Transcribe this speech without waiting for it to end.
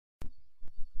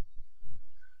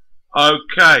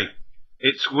Okay,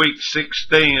 it's week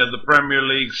 16 of the Premier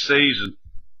League season.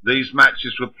 These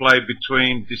matches were played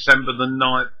between December the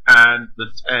 9th and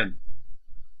the 10th.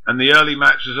 And the early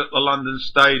matches at the London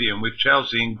Stadium with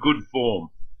Chelsea in good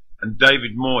form and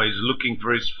David Moyes looking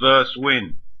for his first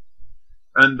win.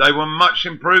 And they were much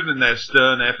improved in their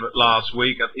stern effort last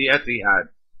week at the Etihad.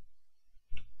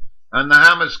 And the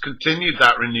Hammers continued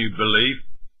that renewed belief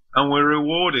and were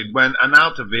rewarded when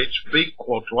Arnautovic beat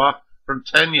Courtois from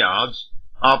 10 yards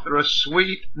after a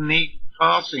sweet, neat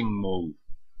passing move.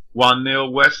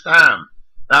 1-0 West Ham.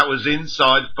 That was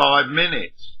inside 5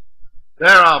 minutes.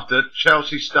 Thereafter,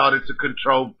 Chelsea started to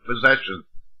control possession,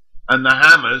 and the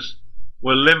Hammers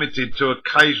were limited to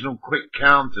occasional quick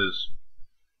counters.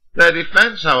 Their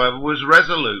defence, however, was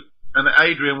resolute, and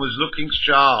Adrian was looking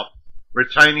sharp,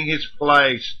 retaining his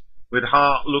place, with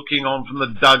Hart looking on from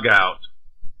the dugout.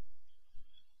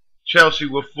 Chelsea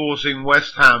were forcing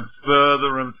West Ham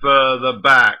further and further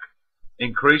back,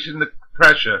 increasing the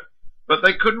pressure, but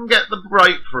they couldn't get the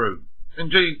breakthrough.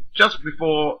 Indeed, just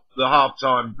before the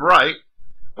half-time break,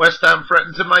 West Ham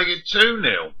threatened to make it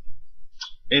 2-0.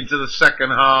 Into the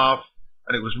second half,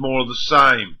 and it was more of the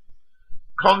same.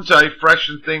 Conte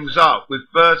freshened things up with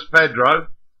first Pedro,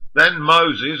 then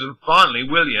Moses, and finally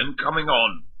Willian coming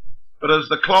on. But as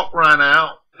the clock ran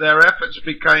out, their efforts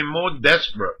became more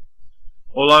desperate.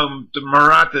 Although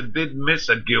Morata did miss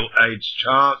a gilt-edged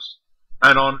chance,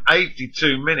 and on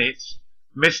 82 minutes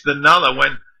missed another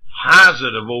when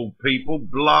Hazard, of all people,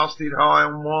 blasted high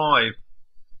and wide.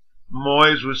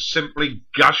 Moyes was simply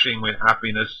gushing with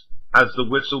happiness as the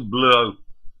whistle blew.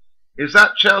 "Is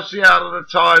that Chelsea out of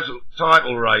the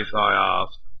title race?" I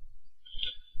asked.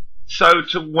 So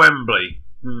to Wembley.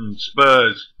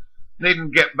 Spurs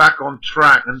needn't get back on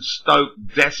track, and Stoke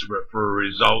desperate for a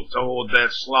result toward their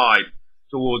slide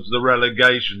towards the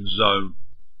relegation zone.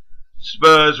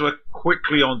 Spurs were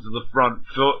quickly onto the front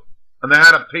foot, and they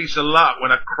had a piece of luck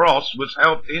when a cross was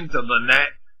helped into the net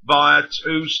via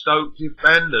 2 Stoke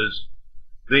defenders.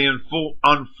 The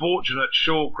unfortunate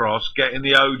Shawcross getting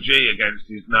the OG against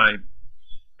his name.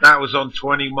 That was on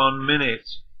 21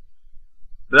 minutes.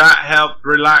 That helped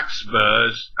relax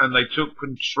Spurs, and they took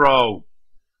control.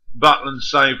 Butland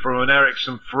saved from an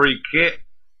Ericsson free kick.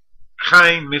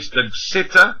 Kane missed a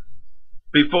sitter.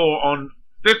 Before, on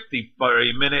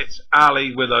 53 minutes,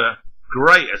 Ali, with a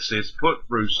great assist, put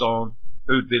through Son,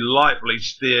 who delightfully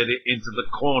steered it into the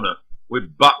corner,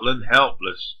 with Butland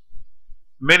helpless.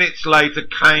 Minutes later,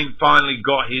 Kane finally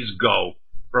got his goal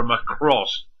from a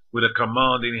cross with a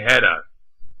commanding header.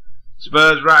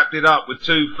 Spurs wrapped it up with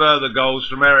 2 further goals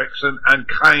from Ericsson and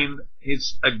Kane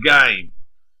his again,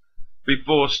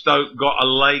 before Stoke got a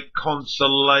late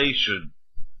consolation.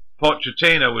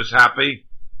 Pochettino was happy,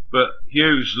 but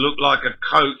Hughes looked like a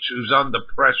coach who's under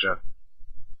pressure.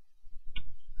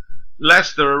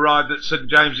 Leicester arrived at St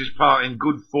James's Park in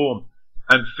good form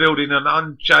and fielded an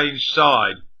unchanged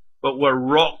side, but were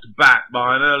rocked back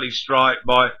by an early strike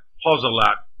by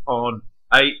Hozelat on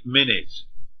 8 minutes.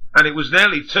 And it was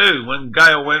nearly 2 when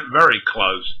Gale went very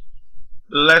close.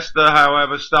 Leicester,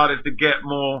 however, started to get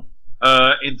more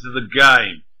into the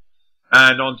game.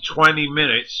 And on 20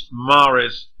 minutes,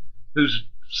 Mahrez, who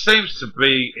seems to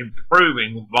be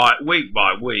improving week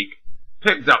by week,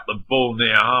 picked up the ball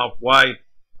near halfway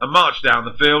and marched down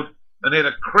the field and hit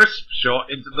a crisp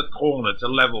shot into the corner to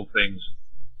level things.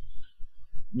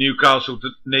 Newcastle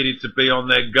needed to be on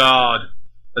their guard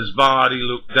as Vardy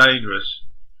looked dangerous.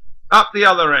 Up the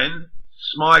other end,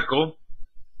 Schmeichel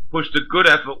pushed a good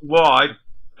effort wide,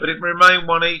 but it remained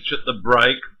 1 each at the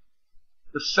break.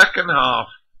 The second half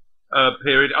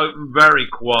period opened very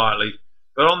quietly,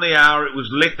 but on the hour it was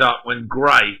lit up when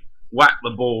Gray whacked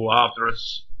the ball after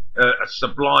a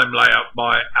sublime layup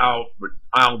by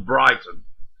Al Brighton.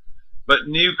 But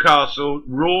Newcastle,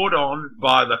 roared on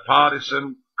by the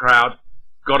partisan crowd,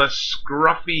 got a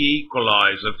scruffy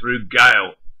equaliser through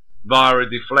Gale via a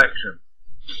deflection.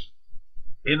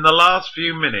 In the last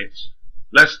few minutes,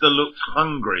 Leicester looked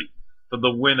hungry for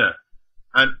the winner,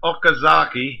 and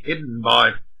Okazaki, hidden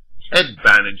by head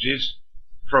bandages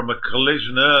from a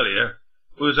collision earlier,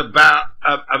 was about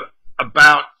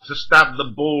to stab the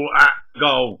ball at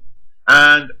goal,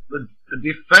 and the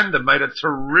defender made a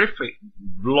terrific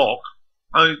block.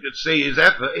 Only you could see his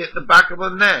effort hit the back of the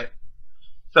net.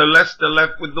 So Leicester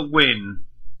left with the win.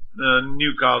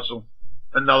 Newcastle,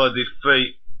 another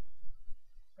defeat,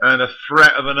 and a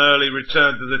threat of an early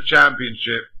return to the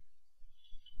Championship.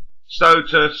 So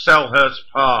to Selhurst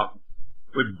Park,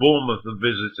 with Bournemouth the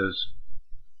visitors.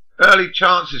 Early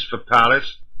chances for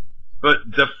Palace,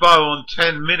 but Defoe on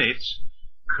 10 minutes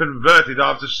converted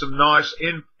after some nice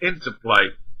interplay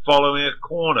following a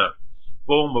corner.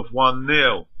 Bournemouth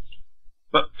 1-0.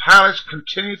 But Palace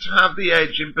continued to have the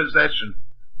edge in possession,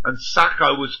 and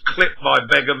Sacco was clipped by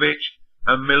Begovic,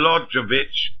 and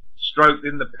Milojevic stroked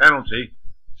in the penalty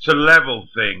to level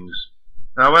things.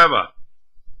 However,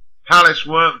 Palace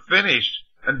weren't finished,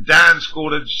 and Dan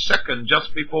scored a second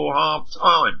just before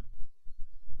half-time.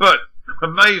 But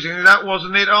amazingly, that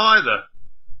wasn't it either.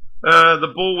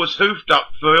 The ball was hoofed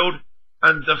upfield,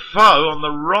 and Defoe on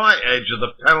the right edge of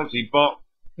the penalty box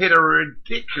hit a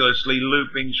ridiculously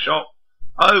looping shot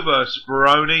over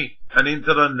Speroni and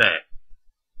into the net.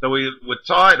 So we were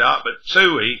tied up at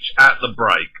 2 each at the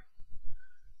break.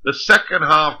 The second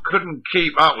half couldn't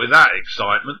keep up with that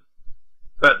excitement,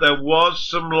 but there was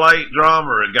some late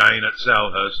drama again at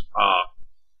Selhurst Park.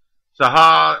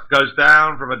 Sahar goes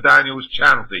down from a Daniels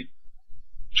challenge.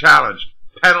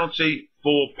 Penalty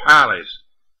for Palace.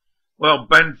 Well,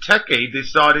 Benteke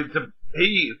decided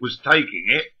he was taking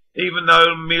it, even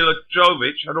though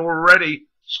Milojevic had already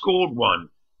scored one.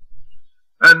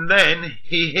 And then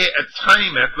he hit a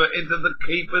tame effort into the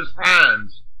keeper's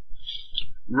hands.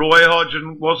 Roy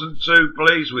Hodgson wasn't too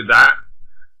pleased with that,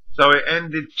 so it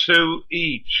ended 2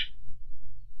 each.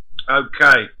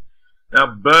 Okay, now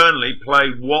Burnley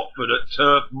played Watford at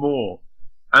Turf Moor,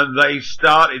 and they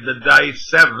started the day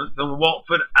 7th and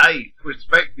Watford 8th,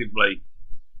 respectively.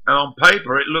 And on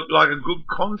paper it looked like a good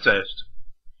contest.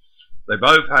 They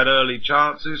both had early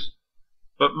chances,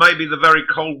 but maybe the very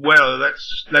cold weather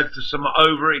that's led to some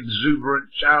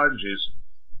over-exuberant challenges,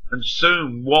 and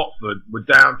soon Watford were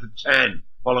down to 10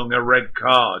 following a red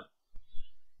card.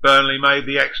 Burnley made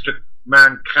the extra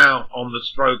man count on the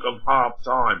stroke of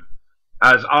half-time,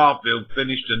 as Arfield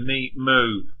finished a neat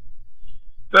move.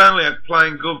 Burnley are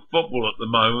playing good football at the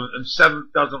moment, and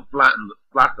 7th doesn't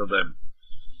flatter them.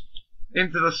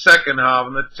 Into the second half,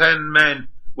 and the 10 men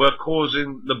were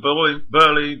causing the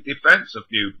Burnley defence a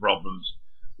few problems,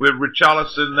 with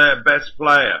Richarlison their best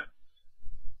player.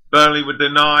 Burnley were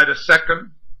denied a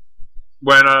second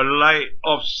when a late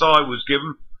offside was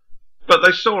given, but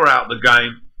they saw out the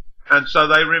game, and so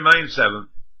they remained 7th.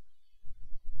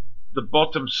 The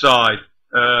bottom side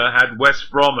had West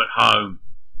Brom at home,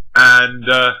 and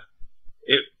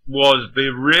it was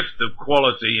bereft of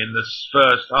quality in the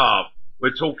first half.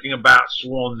 We're talking about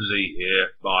Swansea here,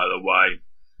 by the way.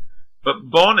 But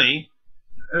Bonnie,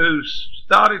 who's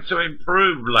started to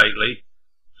improve lately,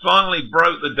 finally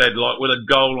broke the deadlock with a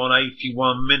goal on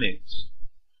 81 minutes.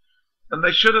 And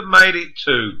they should have made it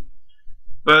 2.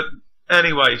 But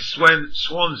anyway,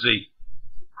 Swansea,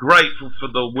 grateful for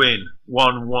the win,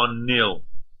 1-1-0.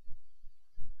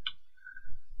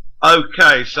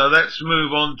 Okay, so let's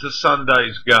move on to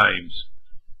Sunday's games.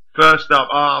 First up,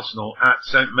 Arsenal at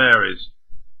St Mary's,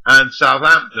 and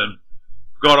Southampton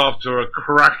got off to a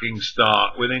cracking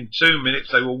start. Within 2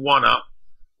 minutes they were 1-up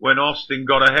when Austin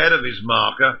got ahead of his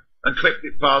marker and clipped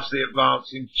it past the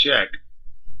advancing Czech.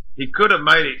 He could have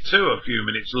made it 2 a few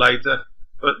minutes later,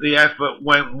 but the effort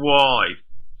went wide.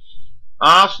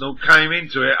 Arsenal came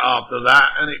into it after that,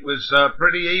 and it was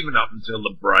pretty even up until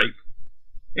the break.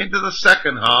 Into the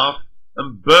second half,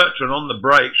 and Bertrand on the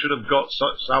break should have got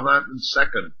Southampton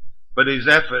second, but his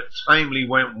effort tamely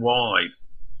went wide.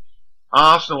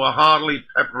 Arsenal were hardly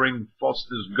peppering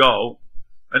Foster's goal,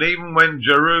 and even when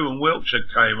Giroud and Wiltshire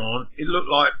came on, it looked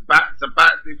like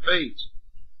back-to-back defeats.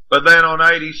 But then on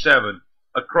 87,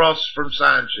 a cross from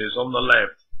Sanchez on the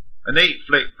left, a neat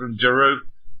flick from Giroud,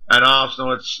 and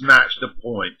Arsenal had snatched a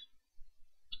point.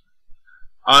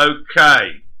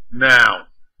 Okay, now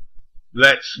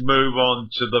let's move on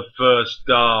to the first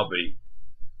derby.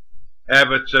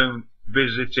 Everton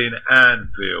visiting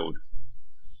Anfield.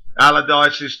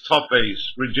 Allardyce's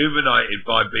Toffees rejuvenated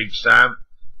by Big Sam,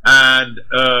 and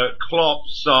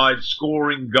Klopp's side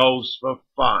scoring goals for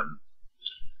fun.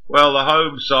 Well, the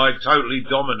home side totally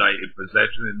dominated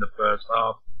possession in the first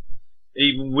half,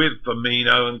 even with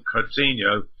Firmino and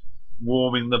Coutinho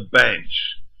warming the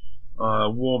bench.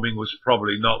 Warming was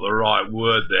probably not the right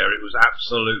word there. It was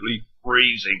absolutely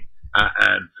freezing at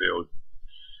Anfield.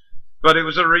 But it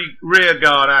was a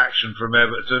rearguard action from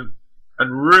Everton,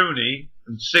 and Rooney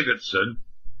and Sigurdsson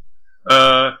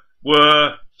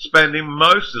were spending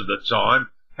most of the time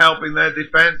helping their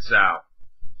defence out.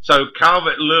 So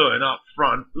Calvert-Lewin up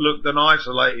front looked an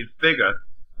isolated figure,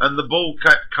 and the ball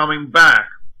kept coming back.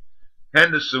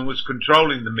 Henderson was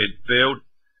controlling the midfield,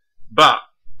 but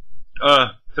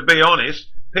to be honest,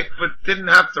 Pickford didn't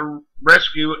have to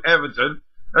rescue Everton,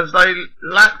 as they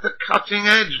lacked a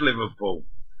cutting-edge Liverpool.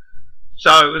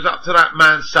 So it was up to that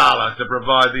man Salah to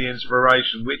provide the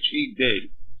inspiration, which he did,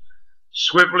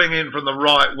 swivelling in from the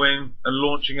right wing and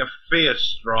launching a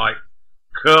fierce strike,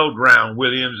 curled round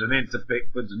Williams and into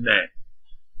Pickford's net.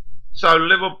 So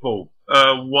Liverpool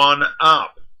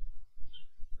 1-up.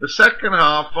 The second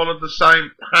half followed the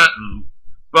same pattern,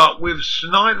 but with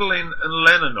Schneiderlin and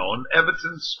Lennon on,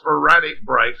 Everton's sporadic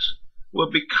breaks were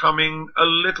becoming a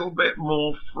little bit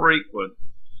more frequent.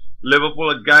 Liverpool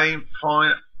again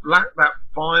lacked that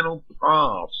final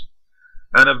pass,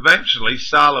 and eventually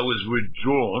Salah was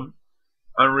withdrawn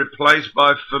and replaced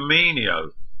by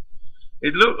Firmino.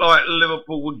 It looked like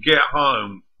Liverpool would get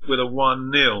home with a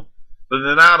 1-0, but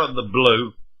then out of the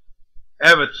blue,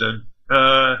 Everton,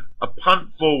 a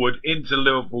punt forward into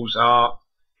Liverpool's half,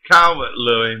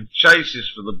 Calvert-Lewin chases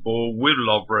for the ball with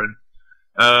Lovren,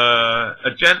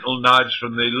 a gentle nudge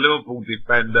from the Liverpool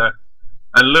defender,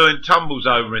 and Lewin tumbles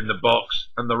over in the box,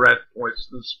 and the ref points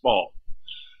to the spot.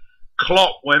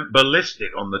 Klopp went ballistic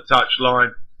on the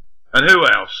touchline, and who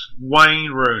else?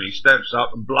 Wayne Rooney steps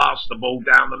up and blasts the ball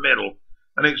down the middle,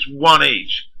 and it's 1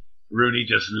 each. Rooney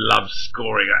just loves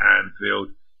scoring at Anfield.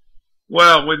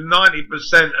 Well, with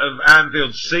 90% of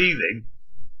Anfield seething,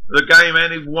 the game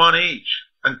ended 1 each,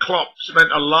 and Klopp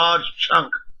spent a large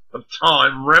chunk of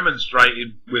time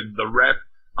remonstrating with the ref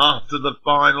after the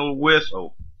final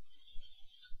whistle.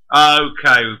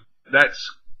 Okay,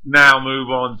 let's now move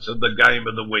on to the game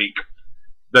of the week.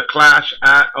 The clash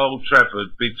at Old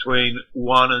Trafford between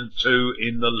 1 and 2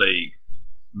 in the league.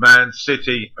 Man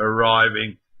City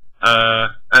arriving,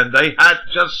 and they had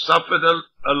just suffered a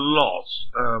loss,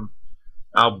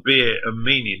 albeit a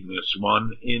meaningless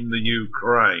one, in the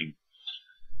Ukraine.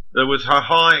 There was a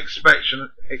high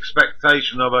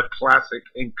expectation of a classic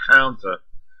encounter.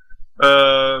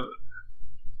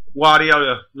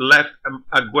 Guardiola left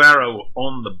Aguero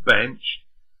on the bench.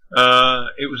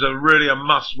 It was really a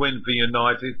must-win for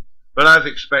United, but as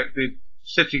expected,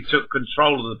 City took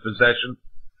control of the possession,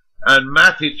 and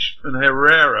Matic and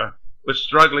Herrera were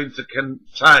struggling to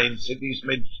contain City's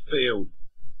midfield,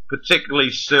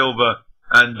 particularly Silva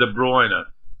and De Bruyne.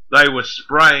 They were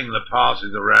spraying the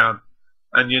passes around,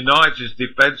 and United's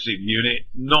defensive unit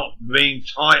not being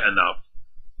tight enough,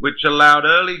 which allowed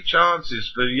early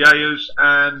chances for Jesus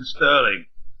and Sterling,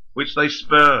 which they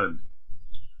spurned.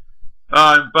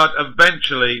 But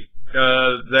eventually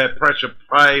their pressure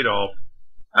paid off.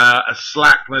 A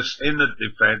slackness in the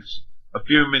defence a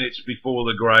few minutes before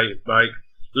the break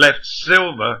left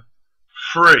Silva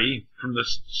free from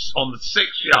on the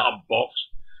 6-yard box,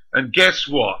 and guess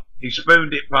what? He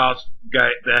spooned it past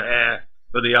De Gea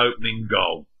for the opening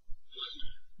goal.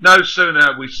 No sooner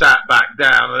had we sat back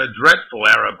down than a dreadful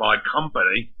error by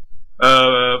Company,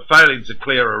 failing to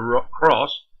clear a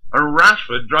cross, and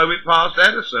Rashford drove it past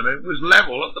Ederson, and it was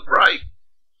level at the break.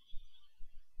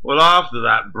 Well, after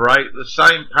that break, the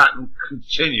same pattern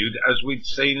continued as we'd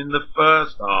seen in the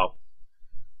first half,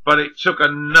 but it took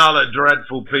another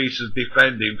dreadful piece of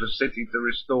defending for City to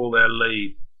restore their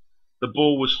lead. The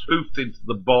ball was hoofed into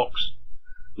the box.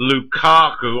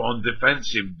 Lukaku, on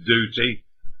defensive duty,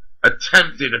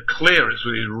 attempted a clearance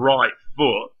with his right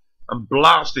foot and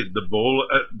blasted the ball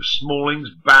at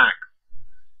Smalling's back.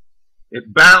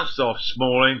 It bounced off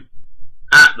Smalling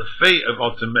at the feet of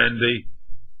Otamendi.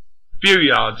 A few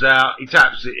yards out, he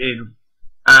taps it in,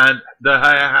 and De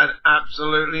Gea had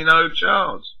absolutely no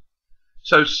chance.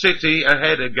 So City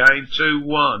ahead again,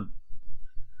 2-1.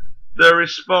 The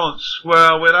response,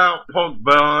 well, without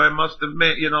Pogba, I must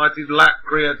admit United lacked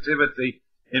creativity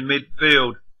in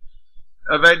midfield.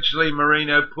 Eventually,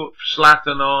 Mourinho put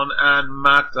Zlatan on and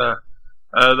Mata.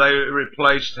 They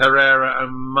replaced Herrera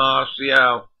and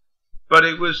Martial, but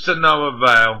it was to no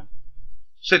avail.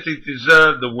 City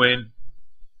deserved the win,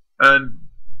 and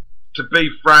to be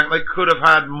frank, they could have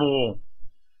had more.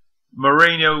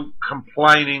 Mourinho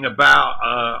complaining about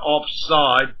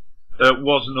offside that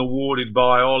wasn't awarded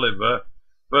by Oliver,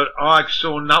 but I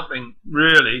saw nothing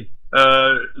really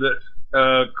that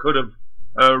could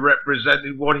have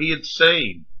represented what he had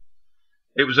seen.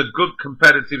 It was a good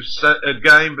competitive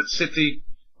game, but City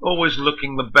always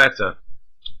looking the better.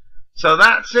 So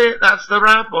that's it. That's the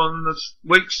wrap on the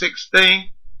week 16.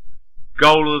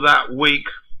 Goal of that week.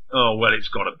 Oh, well, it's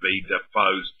got to be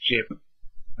Defoe's chip.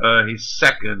 His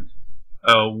second.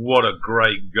 What a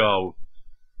great goal.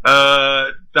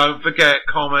 Don't forget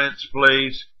comments,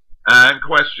 please, and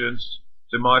questions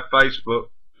to my Facebook,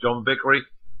 John Vickery,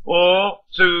 or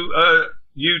to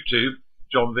YouTube,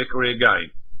 John Vickery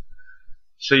again.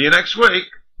 See you next week.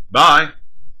 Bye.